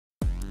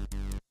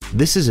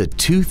This is a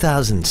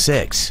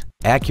 2006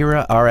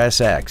 Acura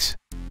RSX.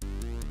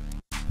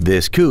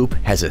 This coupe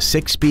has a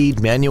 6-speed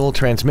manual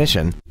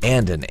transmission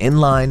and an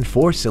inline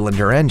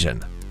 4-cylinder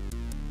engine.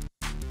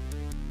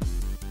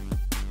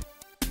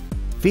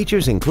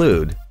 Features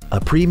include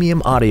a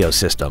premium audio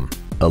system,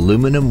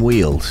 aluminum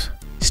wheels,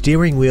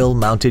 steering wheel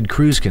mounted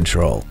cruise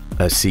control,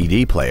 a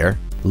CD player,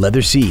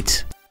 leather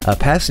seats, a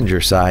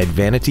passenger side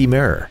vanity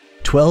mirror,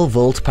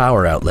 12-volt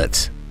power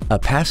outlets, a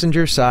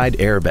passenger side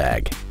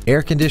airbag,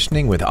 air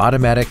conditioning with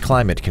automatic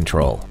climate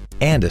control,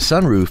 and a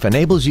sunroof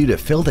enables you to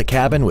fill the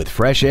cabin with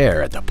fresh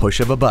air at the push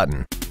of a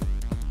button.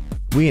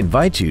 We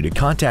invite you to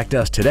contact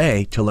us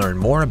today to learn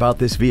more about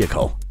this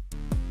vehicle.